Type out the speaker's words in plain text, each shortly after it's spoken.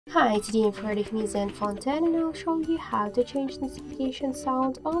Hi, today I'm for the ASUS Zenfone 10 and I'll show you how to change notification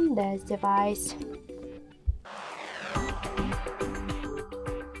sound on this device.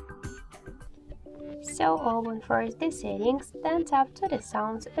 So open first the settings, then tap to the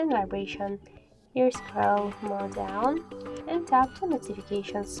sounds and vibration. Here scroll more down and tap to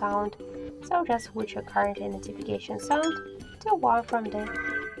notification sound. So just switch your current notification sound to one from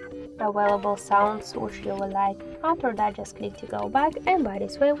the available sounds which you will like. After that, just click to go back, and by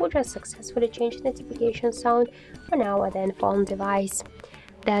this way we just successfully changed notification sound on our Zenfone device.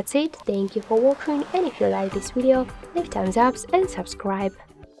 That's it, thank you for watching, and if you like this video, leave thumbs up and subscribe.